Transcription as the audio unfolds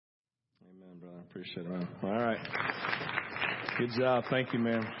I appreciate it, man. All right. Good job. Thank you,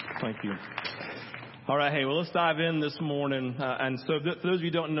 man. Thank you. All right, hey, well, let's dive in this morning. And so for those of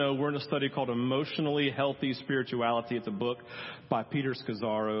you who don't know, we're in a study called Emotionally Healthy Spirituality. It's a book by Peter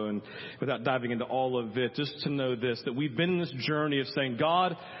Scazzaro. And without diving into all of it, just to know this, that we've been in this journey of saying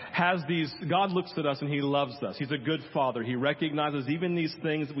God looks at us and He loves us. He's a good Father. He recognizes even these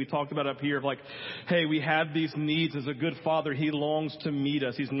things that we talked about up here of like, hey, we have these needs. As a good Father, He longs to meet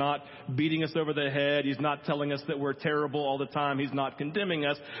us. He's not beating us over the head. He's not telling us that we're terrible all the time. He's not condemning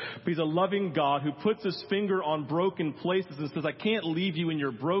us. But He's a loving God who puts His finger on broken places and says, I can't leave you in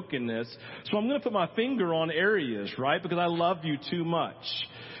your brokenness, so I'm going to put my finger on areas, right? Because I love you too much.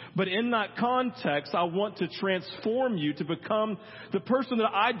 But in that context, I want to transform you to become the person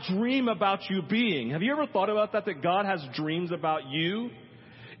that I dream about you being. Have you ever thought about that God has dreams about you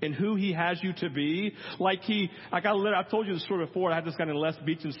and who He has you to be? I told you this story before. I had this guy in Les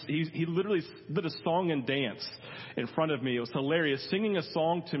Beach, and he literally did a song and dance in front of me. It was hilarious, singing a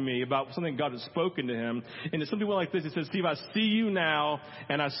song to me about something God had spoken to him. And it's something like this. He says, Steve, I see you now,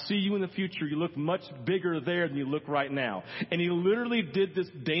 and I see you in the future. You look much bigger there than you look right now. And he literally did this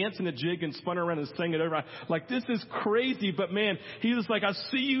dance and a jig and spun around and sang it over. Like, this is crazy, but man, he was like, I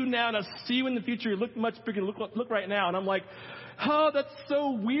see you now, and I see you in the future. You look much bigger. Look right now. And I'm like, oh, that's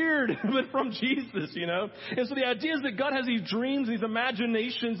so weird, but from Jesus, you know? And so the idea is that God has these dreams, these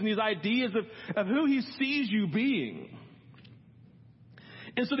imaginations, and these ideas of who He sees you being.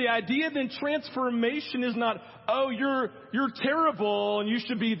 And so the idea then transformation is not, oh, you're terrible and you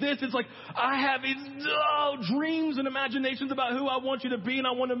should be this. It's like, I have these dreams and imaginations about who I want you to be, and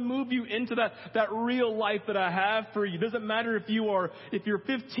I want to move you into that real life that I have for you. It doesn't matter if you're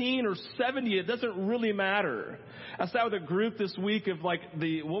 15 or 70, it doesn't really matter. I sat with a group this week of like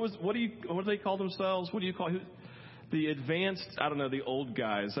what do they call themselves? What do you call the advanced, I don't know, the old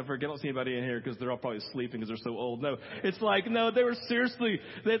guys. I forget, I don't see anybody in here because they're all probably sleeping because they're so old. No, it's like, no, they were seriously,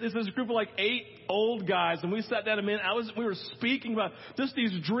 there's this group of like 8 old guys, and we sat down a minute, we were speaking about just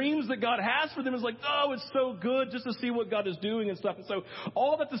these dreams that God has for them. It's like, oh, it's so good just to see what God is doing and stuff. And so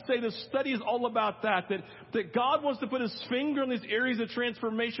all that to say, this study is all about that God wants to put His finger on these areas of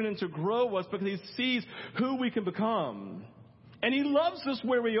transformation and to grow us because He sees who we can become. And He loves us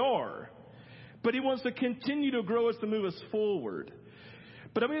where we are. But He wants to continue to grow us, to move us forward.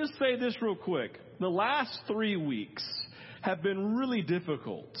 But I'm going to say this real quick. The last 3 weeks have been really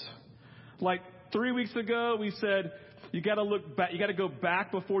difficult. Like 3 weeks ago, we said, you got to look back. You got to go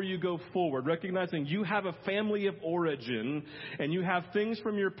back before you go forward, recognizing you have a family of origin and you have things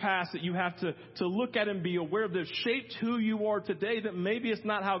from your past that you have to look at and be aware of that shaped who you are today, that maybe it's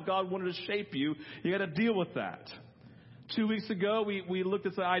not how God wanted to shape you. You got to deal with that. 2 weeks ago, we looked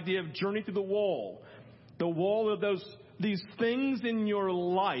at the idea of journey through the wall. The wall of these things in your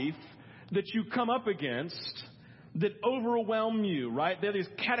life that you come up against that overwhelm you, right? There are these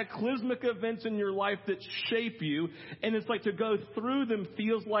cataclysmic events in your life that shape you, and it's like to go through them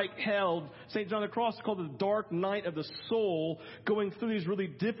feels like hell. St. John of the Cross is called the dark night of the soul, going through these really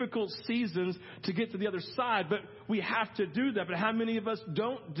difficult seasons to get to the other side. But we have to do that. But how many of us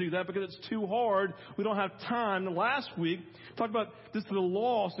don't do that because it's too hard? We don't have time. And last week, we talked about this, the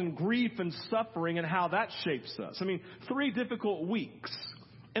loss and grief and suffering and how that shapes us. I mean, 3 difficult weeks.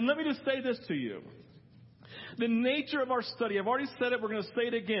 And let me just say this to you. The nature of our study, I've already said it, we're going to say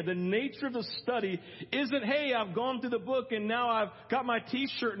it again. The nature of the study isn't, hey, I've gone through the book and now I've got my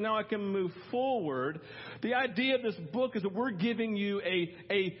t-shirt and now I can move forward. The idea of this book is that we're giving you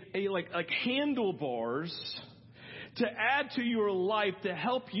like handlebars to add to your life to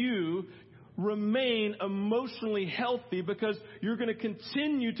help you remain emotionally healthy, because you're going to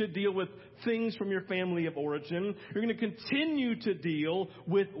continue to deal with things from your family of origin. You're going to continue to deal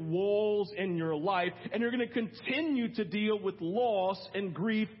with walls in your life, and you're going to continue to deal with loss and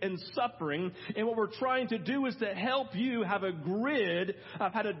grief and suffering. And what we're trying to do is to help you have a grid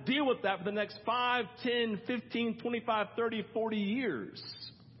of how to deal with that for the next 5, 10, 15, 25, 30, 40 years.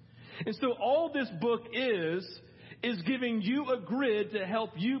 And so all this book is giving you a grid to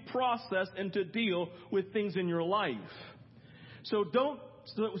help you process and to deal with things in your life. So don't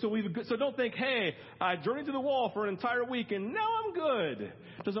think, hey, I journeyed to the wall for an entire week and now I'm good.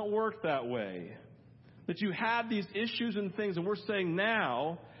 It doesn't work that way. That you have these issues and things, and we're saying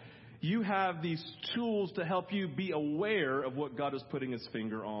now you have these tools to help you be aware of what God is putting His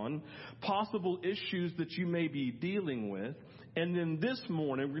finger on, possible issues that you may be dealing with. And then this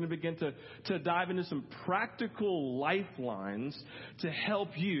morning, we're going to begin to dive into some practical lifelines to help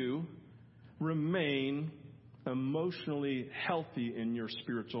you remain emotionally healthy in your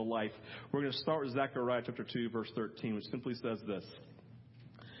spiritual life. We're going to start with Zechariah chapter 2, verse 13, which simply says this.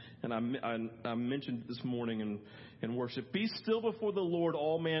 And I mentioned this morning in worship, be still before the Lord,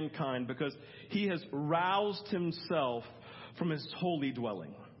 all mankind, because he has roused himself from his holy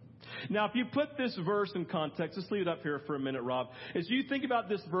dwelling. Now, if you put this verse in context, let's leave it up here for a minute, Rob. As you think about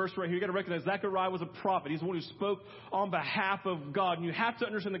this verse right here, you got to recognize Zechariah was a prophet. He's the one who spoke on behalf of God. And you have to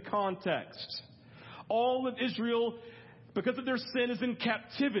understand the context. All of Israel, because of their sin, is in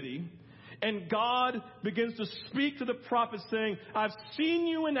captivity. And God begins to speak to the prophet saying, I've seen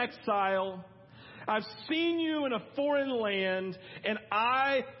you in exile. I've seen you in a foreign land, and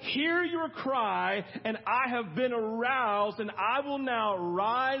I hear your cry, and I have been aroused, and I will now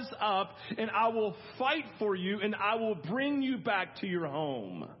rise up, and I will fight for you, and I will bring you back to your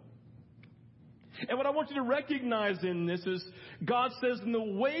home. And what I want you to recognize in this is God says, and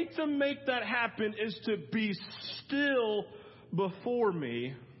the way to make that happen is to be still before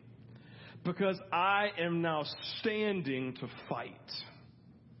me, because I am now standing to fight.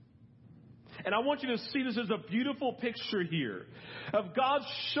 And I want you to see this as a beautiful picture here of God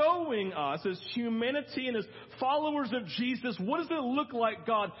showing us as humanity and as followers of Jesus, what does it look like,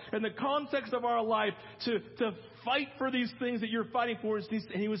 God, in the context of our life to fight for these things that you're fighting for? And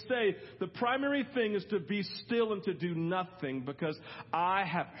he would say, the primary thing is to be still and to do nothing, because I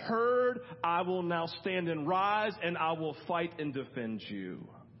have heard, I will now stand and rise, and I will fight and defend you.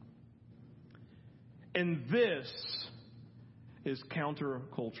 And this is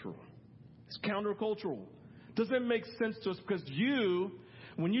countercultural. It's countercultural. Doesn't make sense to us, because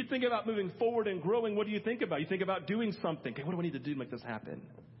when you think about moving forward and growing, what do you think about? You think about doing something. Okay, what do I need to do to make this happen?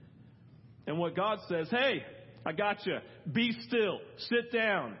 And what God says, hey, I got you. Be still. Sit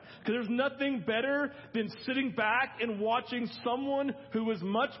down. Because there's nothing better than sitting back and watching someone who is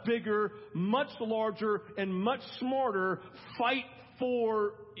much bigger, much larger, and much smarter fight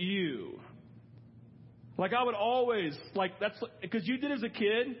for you. Like I would always, that's because you did as a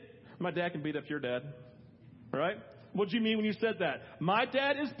kid. My dad can beat up your dad. Right? What do you mean when you said that? My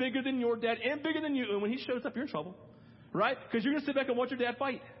dad is bigger than your dad and bigger than you. And when he shows up, you're in trouble. Right? Because you're going to sit back and watch your dad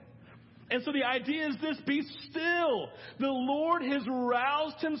fight. And so the idea is this: be still. The Lord has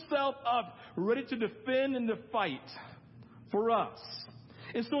roused himself up, ready to defend and to fight for us.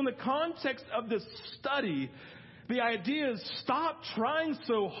 And so in the context of this study, the idea is stop trying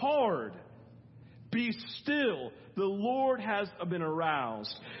so hard. Be still. The Lord has been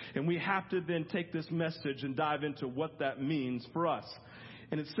aroused. And we have to then take this message and dive into what that means for us.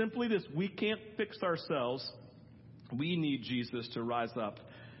 And it's simply this: we can't fix ourselves. We need Jesus to rise up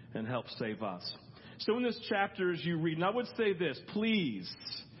and help save us. So in this chapter, as you read, and I would say this, please,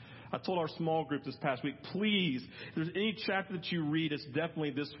 I told our small group this past week, please, if there's any chapter that you read, it's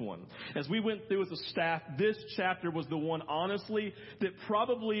definitely this one. As we went through as a staff, this chapter was the one, honestly, that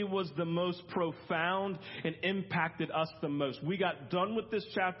probably was the most profound and impacted us the most. We got done with this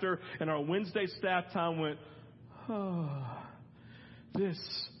chapter, and our Wednesday staff time went, this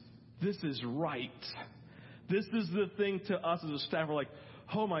is right. This is the thing to us as a staff. We're like,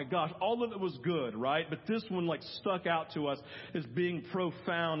 oh my gosh, all of it was good, right? But this one stuck out to us as being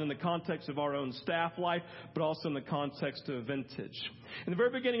profound in the context of our own staff life, but also in the context of Vintage. In the very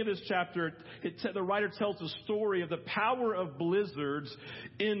beginning of this chapter, the writer tells the story of the power of blizzards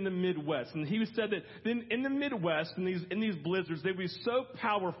in the Midwest. And he said that then in the Midwest, in these blizzards, they would be so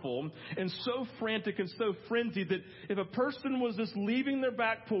powerful and so frantic and so frenzied that if a person was just leaving their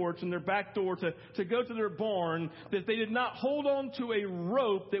back porch and their back door to go to their barn, that they did not hold on to a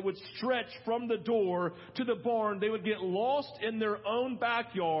rope that would stretch from the door to the barn, they would get lost in their own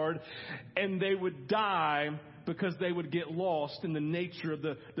backyard and they would die, because they would get lost in the nature of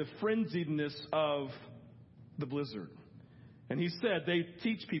the frenziedness of the blizzard. And he said they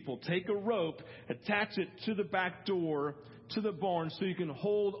teach people, take a rope, attach it to the back door, to the barn, so you can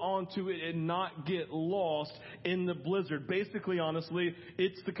hold on to it and not get lost in the blizzard. Basically, honestly,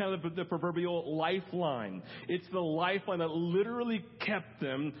 it's the kind of the proverbial lifeline. It's the lifeline that literally kept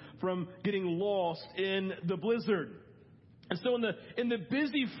them from getting lost in the blizzard. And so in the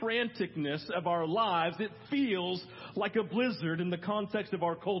busy franticness of our lives, it feels like a blizzard in the context of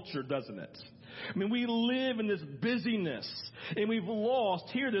our culture, doesn't it? I mean, we live in this busyness, and we've lost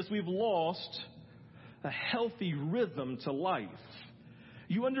a healthy rhythm to life.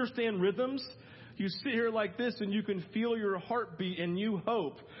 You understand rhythms? You sit here like this and you can feel your heartbeat, and you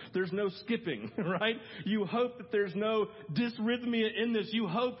hope there's no skipping, right? You hope that there's no dysrhythmia in this. You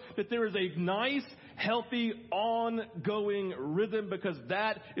hope that there is a nice, healthy, ongoing rhythm, because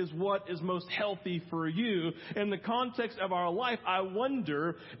that is what is most healthy for you. In the context of our life, I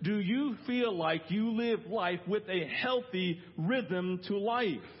wonder, do you feel like you live life with a healthy rhythm to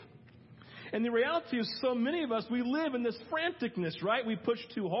life? And the reality is so many of us, we live in this franticness, right? We push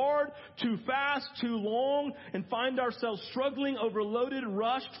too hard, too fast, too long, and find ourselves struggling, overloaded,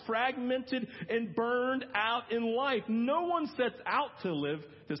 rushed, fragmented, and burned out in life. No one sets out to live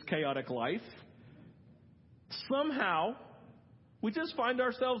this chaotic life. Somehow, we just find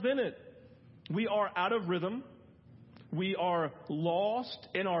ourselves in it. We are out of rhythm. We are lost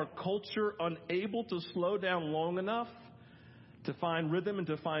in our culture, unable to slow down long enough to find rhythm and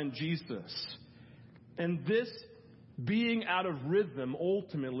to find Jesus. And this being out of rhythm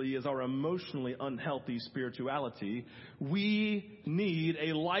ultimately is our emotionally unhealthy spirituality. We need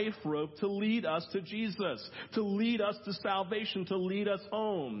a life rope to lead us to Jesus, to lead us to salvation, to lead us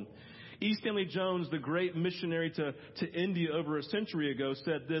home. E. Stanley Jones, the great missionary to India over a century ago,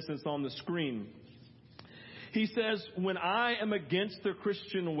 said this, and it's on the screen. He says, "When I am against the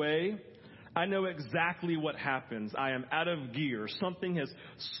Christian way, I know exactly what happens. I am out of gear. Something has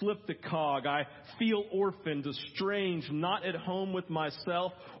slipped a cog. I feel orphaned, estranged, not at home with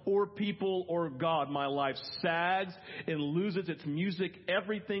myself or people or God. My life sags and loses its music.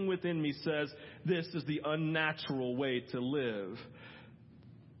 Everything within me says this is the unnatural way to live."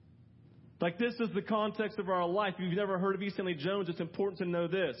 Like, this is the context of our life. If you've never heard of E. Stanley Jones, it's important to know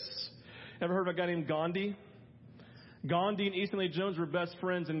this. Ever heard of a guy named Gandhi? Gandhi and E. Stanley Jones were best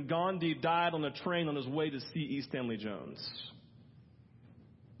friends, and Gandhi died on a train on his way to see E. Stanley Jones.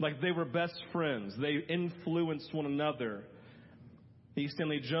 Like, they were best friends. They influenced one another. E.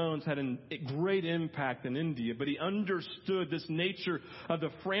 Stanley Jones had a great impact in India, but he understood this nature of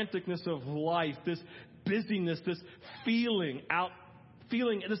the franticness of life, this busyness, this feeling out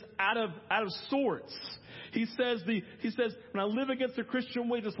of sorts. He says, when I live against the Christian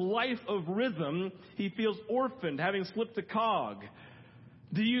way, this life of rhythm, he feels orphaned, having slipped a cog.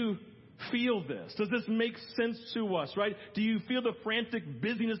 Do you feel this? Does this make sense to us, right? Do you feel the frantic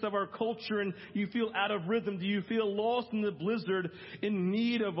busyness of our culture and you feel out of rhythm? Do you feel lost in the blizzard, in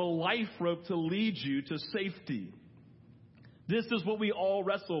need of a life rope to lead you to safety? This is what we all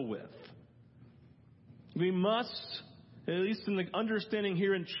wrestle with. We must, at least in the understanding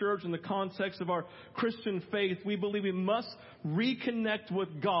here in church, in the context of our Christian faith, we believe we must reconnect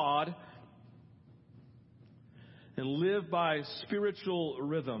with God and live by spiritual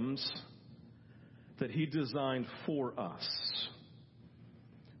rhythms that He designed for us.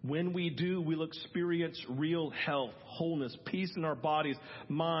 When we do, we'll experience real health, wholeness, peace in our bodies,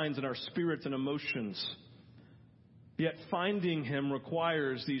 minds, and our spirits and emotions. Yet finding Him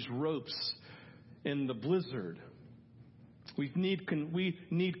requires these ropes in the blizzard. We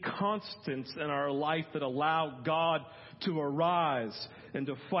need constants in our life that allow God to arise and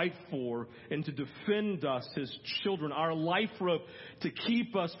to fight for and to defend us, His children. Our life rope to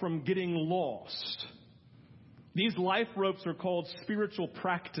keep us from getting lost. These life ropes are called spiritual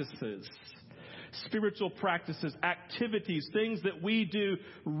practices. Spiritual practices, activities, things that we do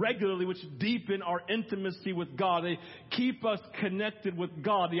regularly which deepen our intimacy with God. They keep us connected with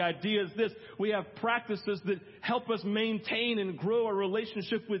God. The idea is this: we have practices that help us maintain and grow our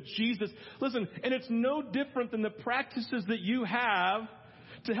relationship with Jesus. Listen, and it's no different than the practices that you have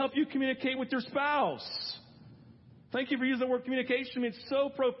to help you communicate with your spouse. Thank you for using the word communication. It's so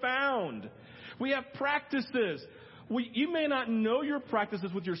profound. We have practices. You may not know your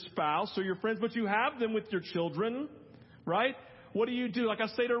practices with your spouse or your friends, but you have them with your children, right? What do? Like I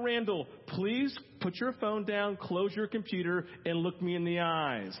say to Randall, please put your phone down, close your computer, and look me in the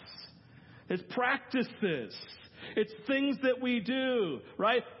eyes. It's practices. It's things that we do,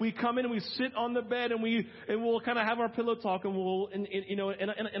 right? We come in and we sit on the bed and we'll kind of have our pillow talk and I'm getting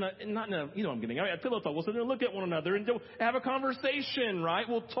a pillow talk. We'll sit there and look at one another and have a conversation, right?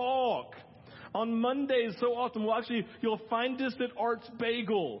 We'll talk. On Mondays, so often, you'll find us at Art's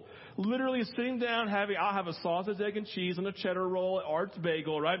Bagel. Literally sitting down, I'll have a sausage, egg, and cheese and a cheddar roll at Art's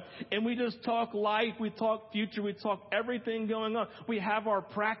Bagel, right? And we just talk life, we talk future, we talk everything going on. We have our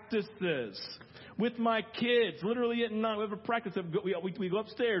practices. With my kids, literally at night, we have a practice. We go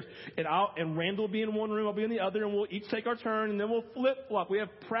upstairs, and Randall will be in one room, I'll be in the other, and we'll each take our turn, and then we'll flip-flop. We have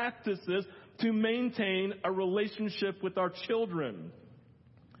practices to maintain a relationship with our children.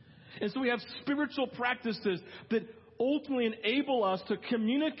 And so we have spiritual practices that ultimately enable us to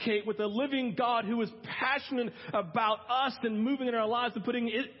communicate with a living God who is passionate about us and moving in our lives and putting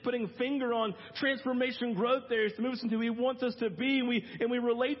a finger on transformation growth areas to move us into who He wants us to be, and we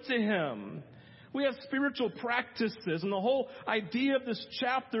relate to Him. We have spiritual practices, and the whole idea of this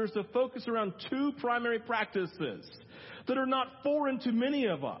chapter is to focus around two primary practices that are not foreign to many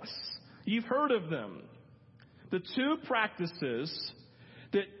of us. You've heard of them. The two practices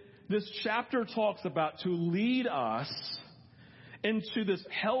that this chapter talks about to lead us into this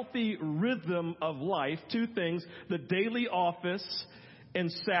healthy rhythm of life, two things: the daily office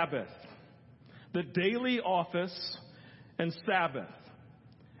and Sabbath. The daily office and Sabbath.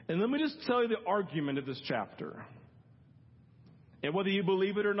 And let me just tell you the argument of this chapter. And whether you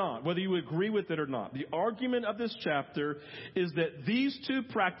believe it or not, whether you agree with it or not, the argument of this chapter is that these two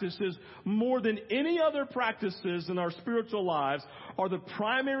practices, more than any other practices in our spiritual lives, are the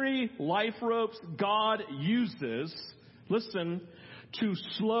primary life ropes God uses, listen, to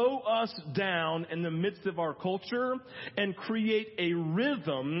slow us down in the midst of our culture and create a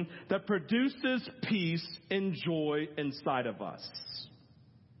rhythm that produces peace and joy inside of us.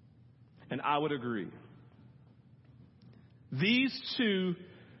 And I would agree. These two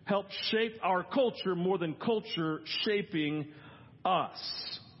help shape our culture more than culture shaping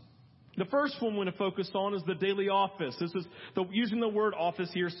us. The first one we're going to focus on is the daily office. Using the word office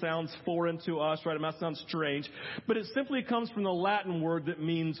here sounds foreign to us, right? It might sound strange, but it simply comes from the Latin word that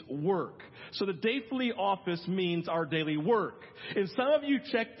means work. So the daily office means our daily work. And some of you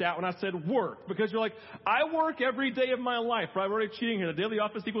checked out when I said work, because you're like, I work every day of my life, right? We're already cheating here. The daily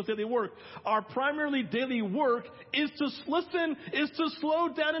office equals daily work. Our primarily daily work is to slow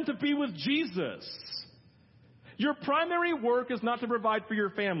down and to be with Jesus. Your primary work is not to provide for your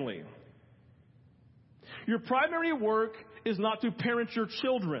family. Your primary work is not to parent your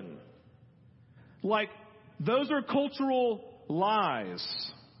children. Like, those are cultural lies.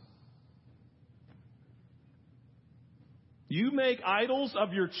 You make idols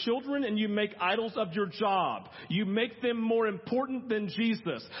of your children and you make idols of your job. You make them more important than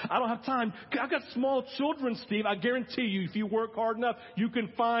Jesus. I don't have time. I've got small children, Steve. I guarantee you, if you work hard enough, you can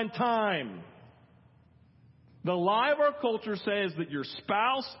find time. The lie of our culture says that your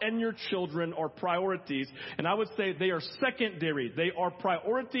spouse and your children are priorities, and I would say they are secondary. They are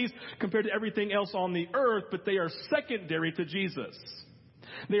priorities compared to everything else on the earth, but they are secondary to Jesus.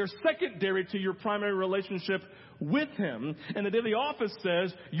 They are secondary to your primary relationship with Him. And the daily office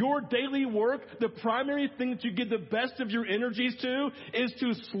says your daily work, the primary thing that you give the best of your energies to, is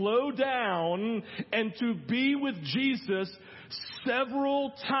to slow down and to be with Jesus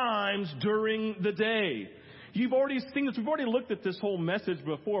several times during the day. You've already seen this. We've already looked at this whole message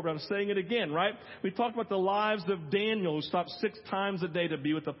before, but I'm saying it again, right? We talked about the lives of Daniel, who stopped 6 times a day to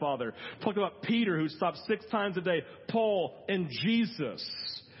be with the Father. Talked about Peter, who stopped 6 times a day. Paul and Jesus.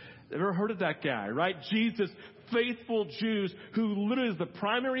 Ever heard of that guy, right? Jesus, faithful Jews who literally, the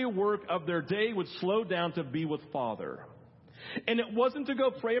primary work of their day, would slow down to be with Father. And it wasn't to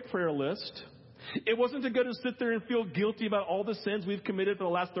go pray a prayer list. It wasn't to go to sit there and feel guilty about all the sins we've committed for the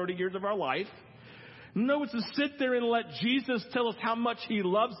last 30 years of our life. No, it's to sit there and let Jesus tell us how much He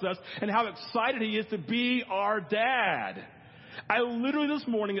loves us and how excited He is to be our dad. I literally this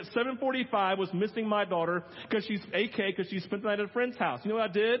morning at 7:45 was missing my daughter because she spent the night at a friend's house. You know what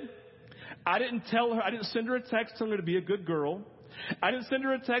I did? I didn't send her a text telling her to be a good girl. I didn't send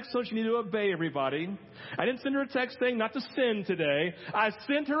her a text telling she needed to obey everybody. I didn't send her a text saying not to sin today. I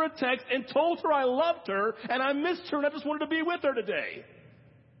sent her a text and told her I loved her and I missed her and I just wanted to be with her today.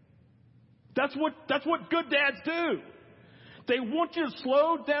 That's what good dads do. They want you to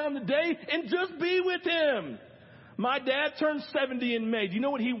slow down the day and just be with Him. My dad turned 70 in May. Do you know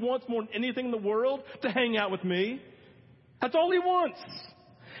what he wants more than anything in the world? To hang out with me. That's all he wants.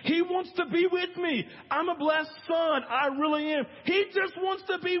 He wants to be with me. I'm a blessed son. I really am. He just wants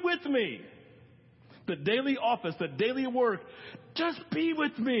to be with me. The daily office, the daily work, just be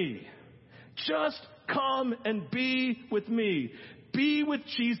with me. Just come and be with me. Be with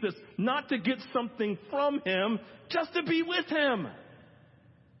Jesus, not to get something from Him, just to be with Him.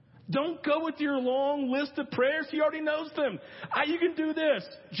 Don't go with your long list of prayers. He already knows them. You can do this.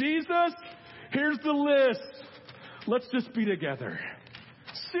 Jesus, here's the list. Let's just be together.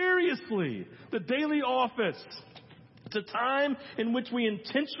 Seriously, the daily office. It's a time in which we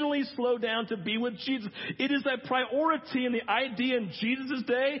intentionally slow down to be with Jesus. It is a priority, and the idea in Jesus'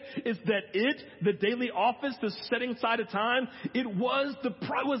 day is that the daily office, the setting aside of time, it was the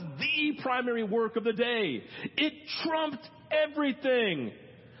primary work of the day. It trumped everything.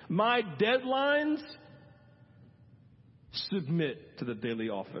 My deadlines, submit to the daily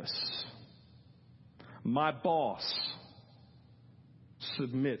office. My boss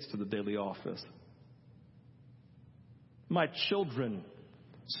submits to the daily office. My children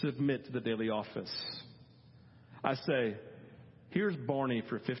submit to the daily office. I say, here's Barney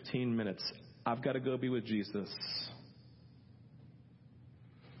for 15 minutes. I've got to go be with Jesus.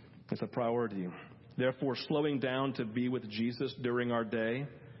 It's a priority. Therefore, slowing down to be with Jesus during our day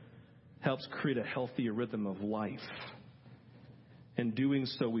helps create a healthier rhythm of life. In doing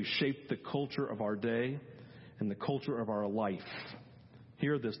so, we shape the culture of our day and the culture of our life.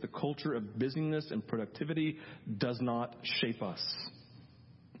 Hear this, the culture of busyness and productivity does not shape us.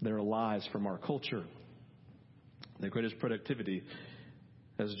 They're lies from our culture. The greatest productivity,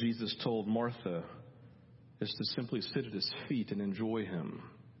 as Jesus told Martha, is to simply sit at his feet and enjoy him.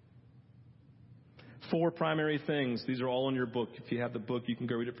 4 primary things. These are all in your book. If you have the book, you can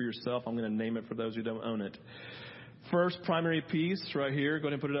go read it for yourself. I'm going to name it for those who don't own it. First primary piece right here, go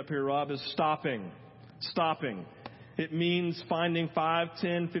ahead and put it up here, Rob, is stopping. Stopping. It means finding 5,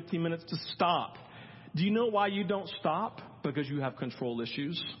 10, 15 minutes to stop. Do you know why you don't stop? Because you have control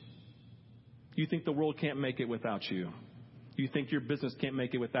issues. You think the world can't make it without you. You think your business can't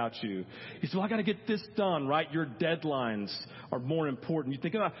make it without you. You say, well, I got to get this done, right? Your deadlines are more important. You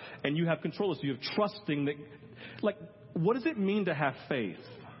think about, and you have control. So you have trusting that, like, what does it mean to have faith?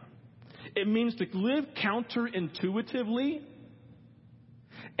 It means to live counterintuitively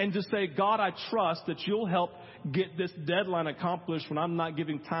and to say, God, I trust that you'll help get this deadline accomplished when I'm not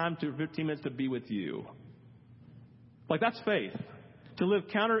giving time to 15 minutes to be with you. Like, that's faith. To live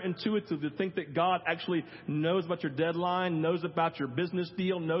counterintuitive, to think that God actually knows about your deadline, knows about your business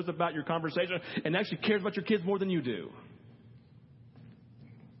deal, knows about your conversation, and actually cares about your kids more than you do.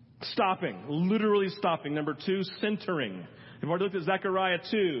 Stopping, literally stopping. Number 2, centering. We've already looked at Zechariah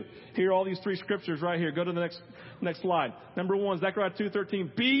 2. Here are all these 3 scriptures right here. Go to the next slide. Number 1, Zechariah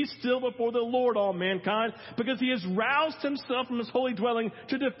 2:13. Be still before the Lord, all mankind, because he has roused himself from his holy dwelling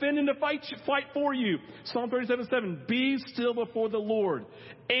to defend and to fight for you. Psalm 37:7. Be still before the Lord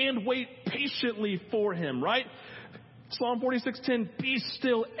and wait patiently for him, right? Psalm 46:10. Be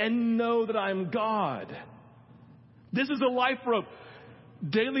still and know that I am God. This is a life rope.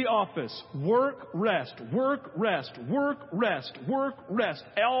 Daily office, work, rest, work, rest, work, rest, work, rest.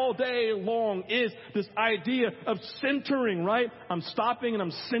 All day long is this idea of centering, right? I'm stopping and I'm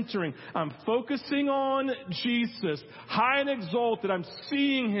centering. I'm focusing on Jesus, high and exalted. I'm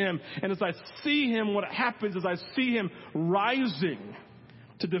seeing him. And as I see him, what happens is I see him rising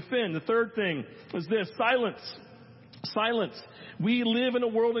to defend. The third thing is this, silence. Silence. We live in a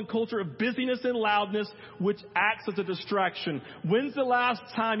world and culture of busyness and loudness, which acts as a distraction. When's the last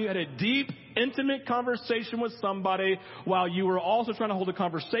time you had a deep, intimate conversation with somebody while you were also trying to hold a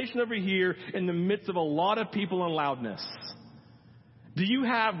conversation over here in the midst of a lot of people and loudness? Do you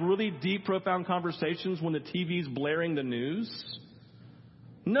have really deep, profound conversations when the TV's blaring the news?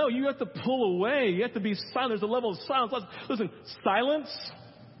 No, you have to pull away. You have to be silent. There's a level of silence. Listen,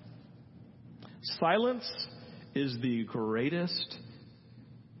 silence is the greatest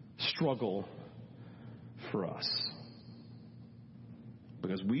struggle for us.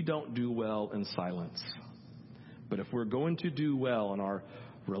 Because we don't do well in silence. But if we're going to do well in our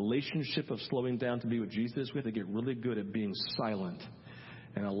relationship of slowing down to be with Jesus, we have to get really good at being silent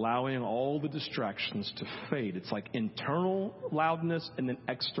and allowing all the distractions to fade. It's like internal loudness and then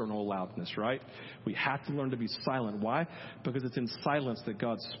external loudness, right? We have to learn to be silent. Why? Because it's in silence that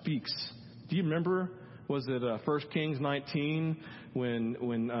God speaks. Do you remember, was it 1 Kings 19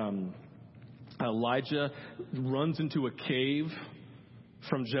 when Elijah runs into a cave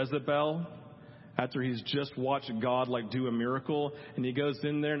from Jezebel after he's just watched God do a miracle, and he goes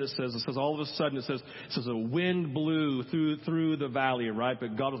in there and it says all of a sudden it says a wind blew through the valley, right?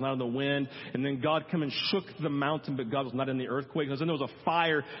 But God was not in the wind, and then God came and shook the mountain, but God was not in the earthquake. And then there was a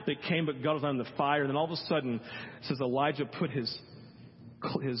fire that came, but God was not in the fire. And then all of a sudden it says Elijah put his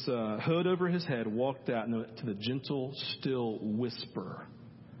hood over his head, walked out to the gentle, still whisper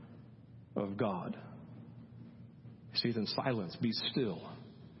of God. See, he's in silence. Be still.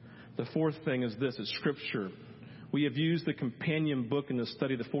 The fourth thing is this, is Scripture. We have used the companion book in the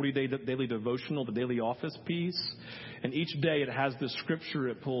study, the 40-day daily devotional, the Daily Office piece. And each day it has the Scripture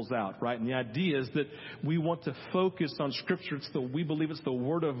it pulls out, right? And the idea is that we want to focus on Scripture. We believe it's the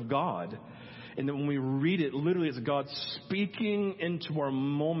Word of God. And then when we read it, literally it's God speaking into our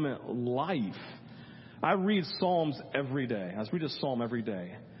moment life. I read Psalms every day. I read a Psalm every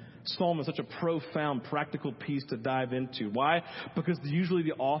day. Psalm is such a profound, practical piece to dive into. Why? Because usually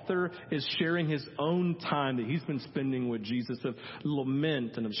the author is sharing his own time that he's been spending with Jesus, of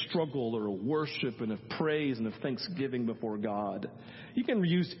lament and of struggle or of worship and of praise and of thanksgiving before God. You can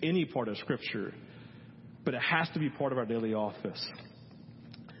use any part of Scripture, but it has to be part of our daily office.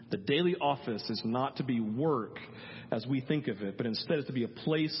 The daily office is not to be work as we think of it, but instead it's to be a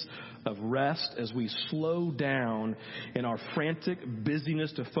place of rest as we slow down in our frantic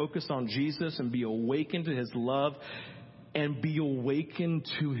busyness to focus on Jesus and be awakened to his love and be awakened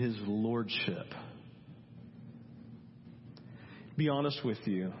to his lordship. Be honest with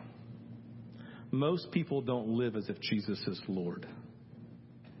you. Most people don't live as if Jesus is Lord.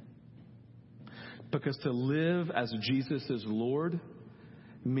 Because to live as Jesus is Lord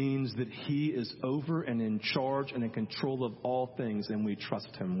means that he is over and in charge and in control of all things, and we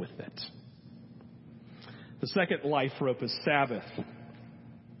trust him with it. The second life rope is Sabbath.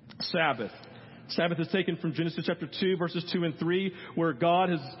 Sabbath. Sabbath is taken from Genesis chapter 2, verses 2 and 3, where God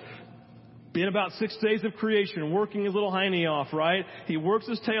has been about 6 days of creation, working his little hiney off, right? He works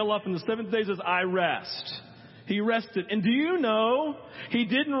his tail up, and the seventh day says, I rest. He rested. And do you know he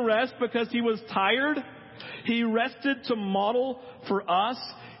didn't rest because he was tired? He rested to model for us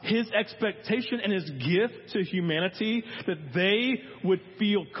his expectation and his gift to humanity, that they would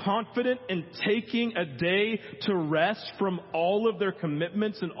feel confident in taking a day to rest from all of their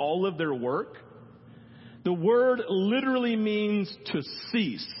commitments and all of their work. The word literally means to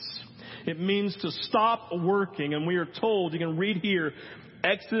cease. It means to stop working. And we are told, you can read here,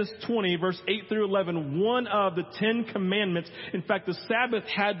 Exodus 20, verse 8 through 11, one of the 10 commandments. In fact, the Sabbath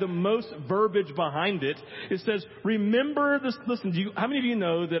had the most verbiage behind it. It says, remember this. Listen, how many of you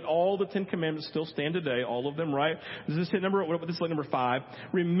know that all the 10 commandments still stand today? All of them, right? Does this hit this is like number 5.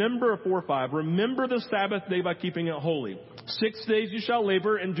 Remember, 4-5. Remember the Sabbath day by keeping it holy. 6 days you shall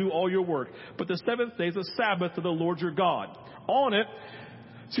labor and do all your work. But the seventh day is a Sabbath to the Lord your God. On it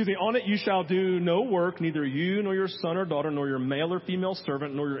you shall do no work, neither you nor your son or daughter, nor your male or female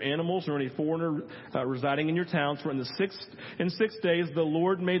servant, nor your animals, nor any foreigner residing in your towns. For in 6 days the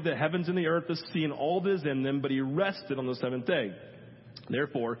Lord made the heavens and the earth, the sea, and all that is in them, but he rested on the seventh day.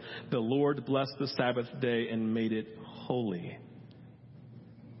 Therefore, the Lord blessed the Sabbath day and made it holy.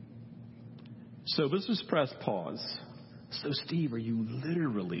 So let's just press pause. So Steve, are you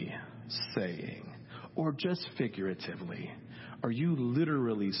literally saying, or just figuratively, are you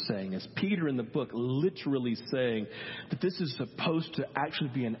literally saying, as Peter in the book literally saying, that this is supposed to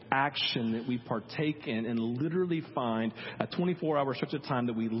actually be an action that we partake in and literally find a 24-hour stretch of time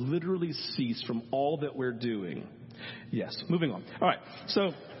that we literally cease from all that we're doing? Yes. Moving on. All right.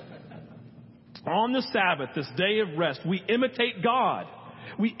 So on the Sabbath, this day of rest, we imitate God.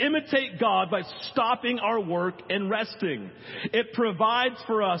 We imitate God by stopping our work and resting. It provides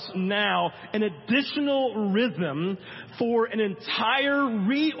for us now an additional rhythm for an entire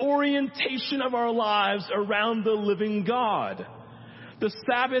reorientation of our lives around the living God. The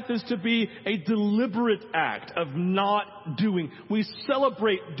Sabbath is to be a deliberate act of not doing. We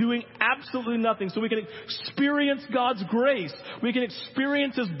celebrate doing absolutely nothing so we can experience God's grace. We can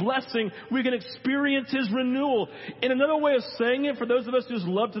experience his blessing. We can experience his renewal. In another way of saying it, for those of us who just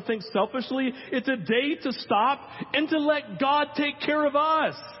love to think selfishly, it's a day to stop and to let God take care of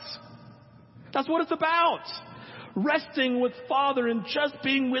us. That's what it's about. Resting with Father and just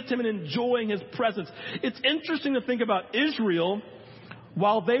being with him and enjoying his presence. It's interesting to think about Israel.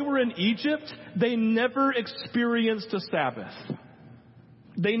 While they were in Egypt, they never experienced a Sabbath.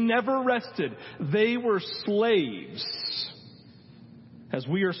 They never rested. They were slaves. As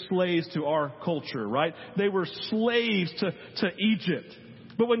we are slaves to our culture, right? They were slaves to Egypt.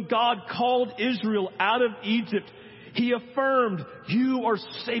 But when God called Israel out of Egypt, he affirmed, you are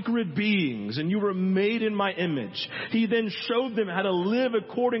sacred beings and you were made in my image. He then showed them how to live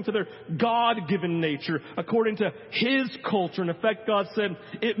according to their God-given nature, according to his culture. In effect, God said,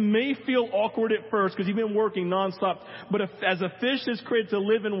 it may feel awkward at first because you've been working nonstop, but as a fish is created to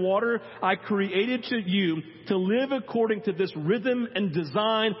live in water, I created you to live according to this rhythm and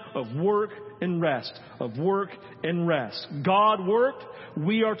design of work and rest, of work and rest. God worked,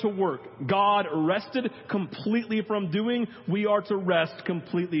 we are to work. God rested completely from doing, we are to rest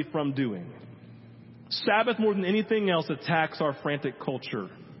completely from doing. Sabbath, more than anything else, attacks our frantic culture.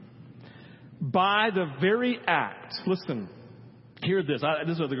 By the very act, listen, hear this.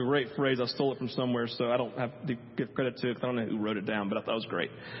 This is a great phrase. I stole it from somewhere, so I don't have to give credit to it because I don't know who wrote it down, but I thought it was great.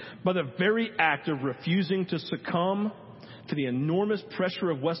 By the very act of refusing to succumb to the enormous pressure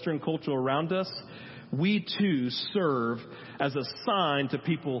of Western culture around us, we too serve as a sign to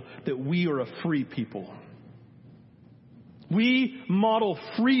people that we are a free people. We model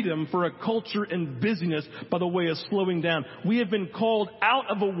freedom for a culture in busyness by the way of slowing down. We have been called out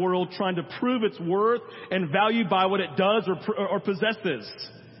of a world trying to prove its worth and value by what it does or possesses.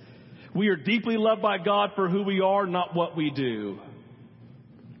 We are deeply loved by God for who we are, not what we do.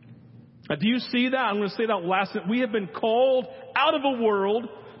 Now, do you see that? I'm going to say that last. We have been called out of a world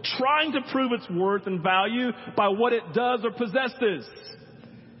trying to prove its worth and value by what it does or possesses.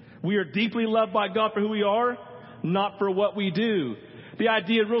 We are deeply loved by God for who we are, not for what we do. The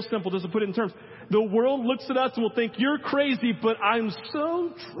idea is real simple, just to put it in terms. The world looks at us and will think, you're crazy, but I'm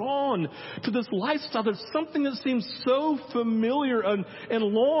so drawn to this lifestyle. There's something that seems so familiar and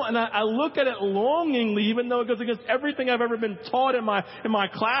I look at it longingly, even though it goes against everything I've ever been taught in my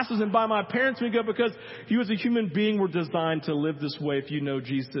classes and by my parents. We go, because you as a human being were designed to live this way. If you know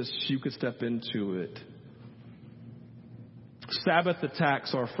Jesus, you could step into it. Sabbath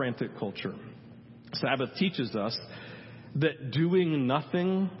attacks our frantic culture. Sabbath teaches us that doing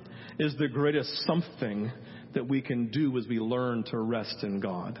nothing is the greatest something that we can do as we learn to rest in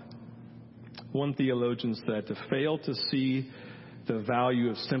God. One theologian said, to fail to see the value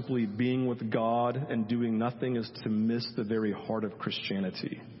of simply being with God and doing nothing is to miss the very heart of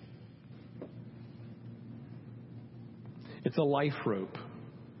Christianity. It's a life rope.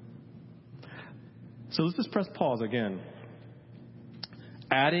 So let's just press pause again.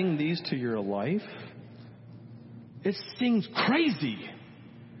 Adding these to your life, it seems crazy.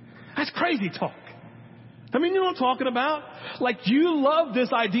 That's crazy talk. I mean, you know what I'm talking about? Like, you love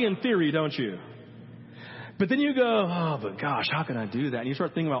this idea in theory, don't you? But then you go, oh, but gosh, how can I do that? And you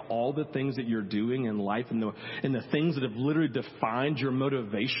start thinking about all the things that you're doing in life and the things that have literally defined your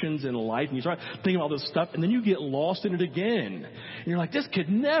motivations in life. And you start thinking about all this stuff, and then you get lost in it again. And you're like, this could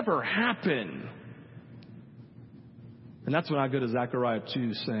never happen. And that's when I go to Zechariah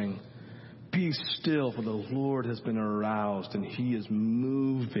 2 saying, be still, for the Lord has been aroused and he is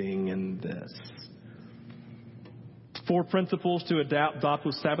moving in this. 4 principles to adopt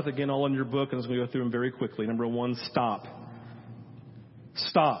with Sabbath, again, all in your book, and I'm going to go through them very quickly. Number 1, stop.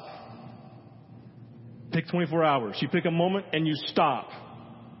 Stop. Pick 24 hours. You pick a moment and you stop.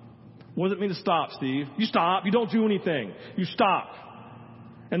 What does it mean to stop, Steve? You stop. You don't do anything. You stop.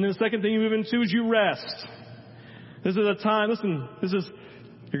 And then the second thing you move into is you rest. This is a time, listen,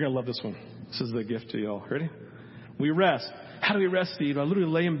 you're going to love this one. This is a gift to y'all. Ready? We rest. How do we rest, Steve? I literally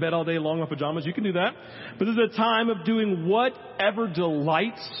lay in bed all day long in my pajamas. You can do that. But this is a time of doing whatever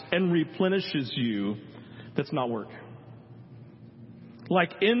delights and replenishes you that's not work.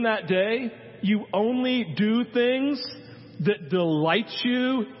 Like in that day, you only do things that delight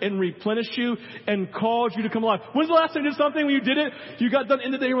you and replenish you and cause you to come alive. When's the last time you did something when you did it, you got done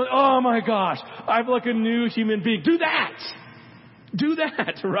in the day, you're like, oh my gosh, I feel like a new human being. Do that. Do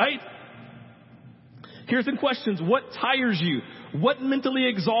that, right? Here's some questions. What tires you? What mentally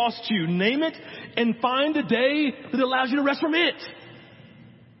exhausts you? Name it and find a day that allows you to rest from it.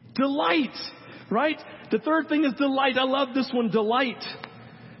 Delight, right? The third thing is delight. I love this one, delight.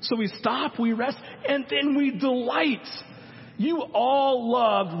 So we stop, we rest, and then we delight. You all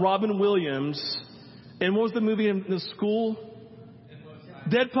loved Robin Williams. And what was the movie in the school?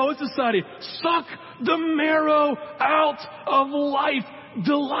 Dead Poets Society. Suck the marrow out of life.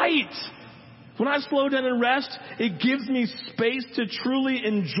 Delight. When I slow down and rest, it gives me space to truly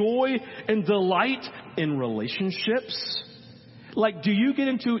enjoy and delight in relationships. Like, do you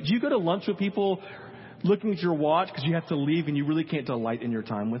go to lunch with people looking at your watch because you have to leave and you really can't delight in your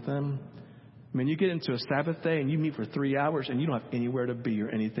time with them? I mean, you get into a Sabbath day and you meet for 3 hours and you don't have anywhere to be or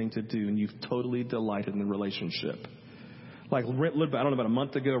anything to do, and you've totally delighted in the relationship. Like, I don't know, about a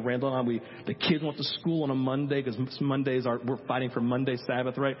month ago, Randall and I, the kids went to school on a Monday because we're fighting for Monday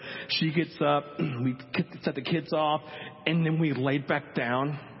Sabbath, right? She gets up, we set the kids off, and then we laid back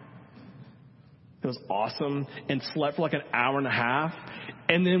down. It was awesome, and slept for like an hour and a half.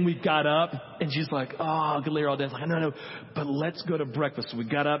 And then we got up, and she's like, oh, I could lay her all day. I was like, no, but let's go to breakfast. So we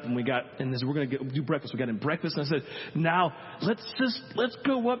got up, and we're going to do breakfast. We got in breakfast, and I said, now let's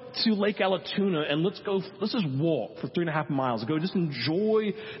go up to Lake Allatoona, and let's just walk for 3.5 miles. Go just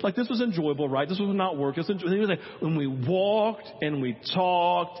enjoy, like this was enjoyable, right? This was not work. When we walked, and we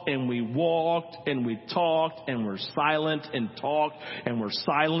talked, and we walked, and we talked, and we're silent, and talked, and we're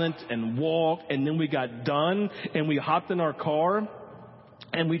silent, and walked, and then we got done, and we hopped in our car,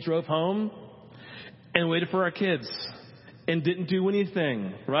 and we drove home and waited for our kids and didn't do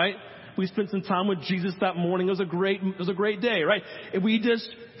anything, right? We spent some time with Jesus that morning. It was a great day, right? And we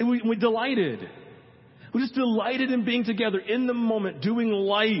delighted. We just delighted in being together in the moment, doing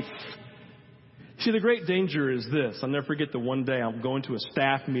life. See, the great danger is this. I'll never forget the one day I'm going to a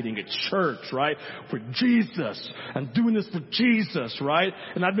staff meeting at church, right? For Jesus. I'm doing this for Jesus, right?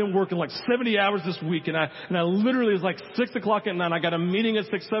 And I've been working like 70 hours this week, and I literally, it was like 6 o'clock at night. I got a meeting at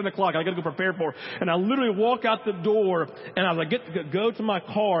 7 o'clock. I got to go prepare for it. And I literally walk out the door, and as I go to my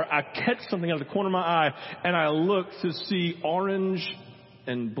car, I catch something out of the corner of my eye, and I look to see orange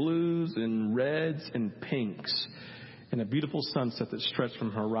and blues and reds and pinks, and a beautiful sunset that stretched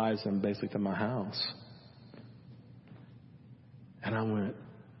from horizon basically to my house. And I went,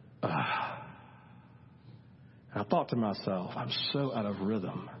 ah. And I thought to myself, I'm so out of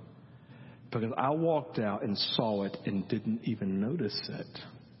rhythm. because I walked out and saw it and didn't even notice it.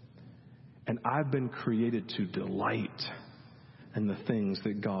 And I've been created to delight in the things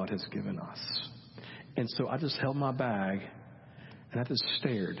that God has given us. And so I just held my bag and I just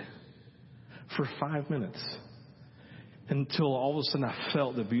stared for 5 minutes until all of a sudden I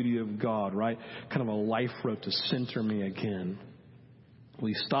felt the beauty of God, right? Kind of a life rope to center me again.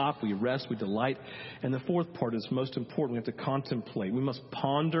 We stop, we rest, we delight. And the fourth part is most important. We have to contemplate. We must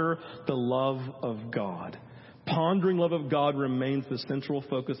ponder the love of God. Pondering love of God remains the central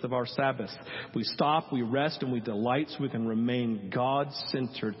focus of our Sabbath. We stop, we rest, and we delight so we can remain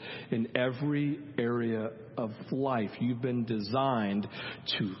God-centered in every area of life. You've been designed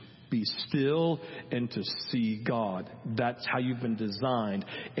to be still and to see God. That's how you've been designed.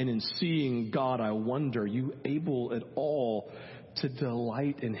 And in seeing God, I wonder, are you able at all to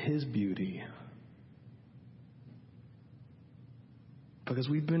delight in His beauty? Because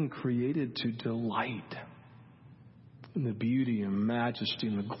we've been created to delight in the beauty and majesty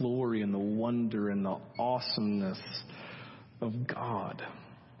and the glory and the wonder and the awesomeness of God.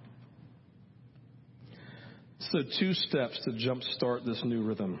 So 2 steps to jumpstart this new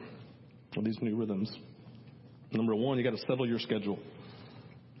rhythm, or these new rhythms. Number 1, you got to settle your schedule.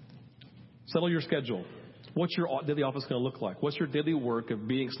 Settle your schedule. What's your daily office going to look like? What's your daily work of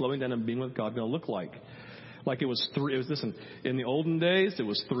slowing down and being with God going to look like? Like it was listen, in the olden days, it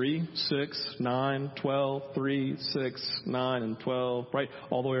was 3, 6, 9, 12, 3, 6, 9, and 12, right?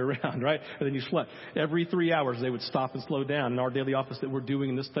 All the way around, right? And then you slept. Every 3 hours, they would stop and slow down. In our daily office that we're doing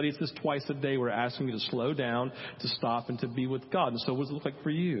in this study, it's just twice a day. We're asking you to slow down, to stop, and to be with God. And so what does it look like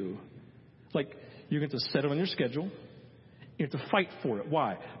for you? Like, you're going to settle on your schedule. You have to fight for it.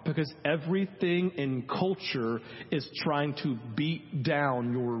 Why? Because everything in culture is trying to beat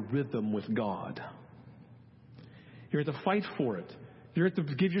down your rhythm with God. You have to fight for it. You have to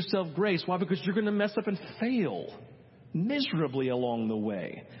give yourself grace. Why? Because you're going to mess up and fail miserably along the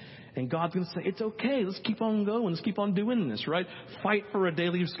way. And God's going to say, it's okay. Let's keep on going. Let's keep on doing this, right? Fight for a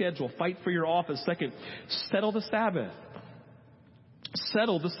daily schedule. Fight for your office. Second, settle the Sabbath.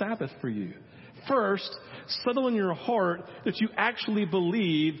 Settle the Sabbath for you. First, settle in your heart that you actually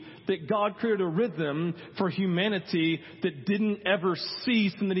believe that God created a rhythm for humanity that didn't ever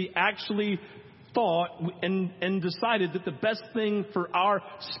cease, and that He actually thought and decided that the best thing for our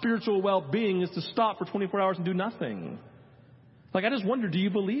spiritual well-being is to stop for 24 hours and do nothing. Like, I just wonder, do you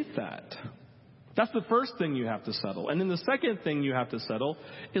believe that? That's the first thing you have to settle. And then the second thing you have to settle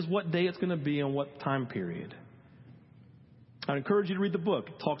is what day it's going to be and what time period. I encourage you to read the book.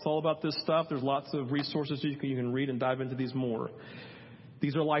 It talks all about this stuff. There's lots of resources you can read and dive into these more.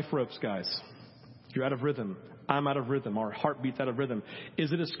 These are life ropes, guys. You're out of rhythm. I'm out of rhythm. Our heartbeat's out of rhythm.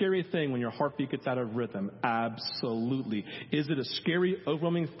 Is it a scary thing when your heartbeat gets out of rhythm? Absolutely. Is it a scary,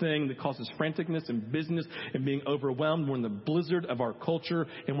 overwhelming thing that causes franticness and business and being overwhelmed? We're in the blizzard of our culture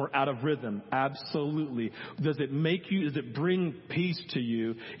and we're out of rhythm. Absolutely. Does it bring peace to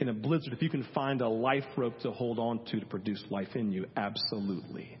you in a blizzard if you can find a life rope to hold on to produce life in you?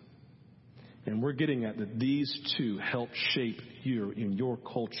 Absolutely. And we're getting at that these two help shape you in your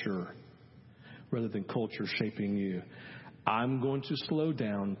culture, rather than culture shaping you. I'm going to slow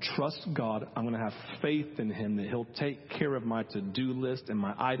down, trust God. I'm going to have faith in Him that He'll take care of my to-do list and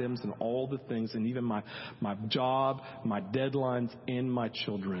my items and all the things, and even my job, my deadlines, and my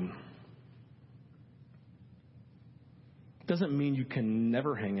children. Doesn't mean you can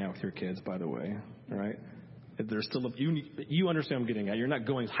never hang out with your kids, by the way, right? If there's still you understand what I'm getting at. You're not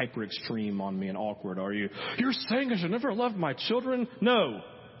going hyper extreme on me and awkward, are you? You're saying I should never love my children? No.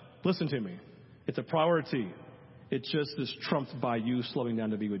 Listen to me. It's a priority. It just is trumped by you slowing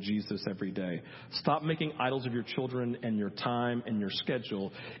down to be with Jesus every day. Stop making idols of your children and your time and your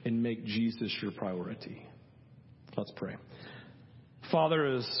schedule, and make Jesus your priority. Let's pray. Father,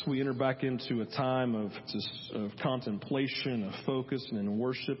 as we enter back into a time of contemplation, of focus, and in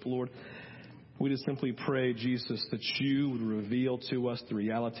worship, Lord, we just simply pray, Jesus, that you would reveal to us the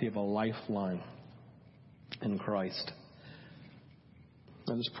reality of a lifeline in Christ.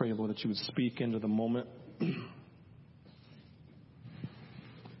 I just pray, Lord, that you would speak into the moment.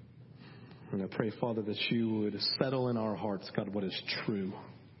 And I pray, Father, that you would settle in our hearts, God, what is true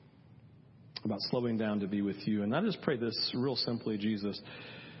about slowing down to be with you. And I just pray this real simply, Jesus,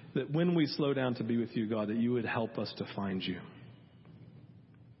 that when we slow down to be with you, God, that you would help us to find you.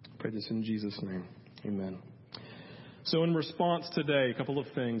 I pray this in Jesus' name. Amen. So in response today, a couple of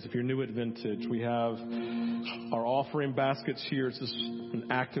things. If you're new at Vintage, we have our offering baskets here. It's just an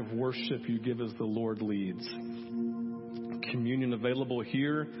act of worship you give as the Lord leads. Communion available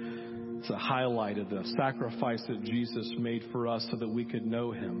here. It's a highlight of the sacrifice that Jesus made for us so that we could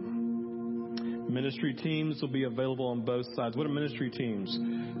know Him. Ministry teams will be available on both sides. What are ministry teams?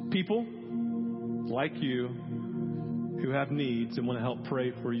 People like you who have needs and want to help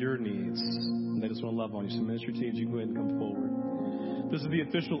pray for your needs. And they just want to love on you. So ministry teams, you can go ahead and come forward. This is the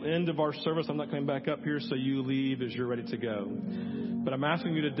official end of our service. I'm not coming back up here, so you leave as you're ready to go. But I'm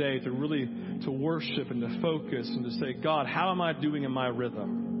asking you today to really to worship and to focus and to say, God, how am I doing in my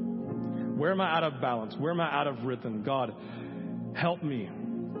rhythm? Where am I out of balance? Where am I out of rhythm? God, help me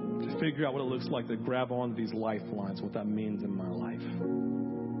to figure out what it looks like to grab onto these lifelines, what that means in my life.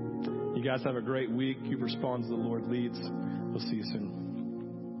 You guys have a great week. You respond as the Lord leads. We'll see you soon.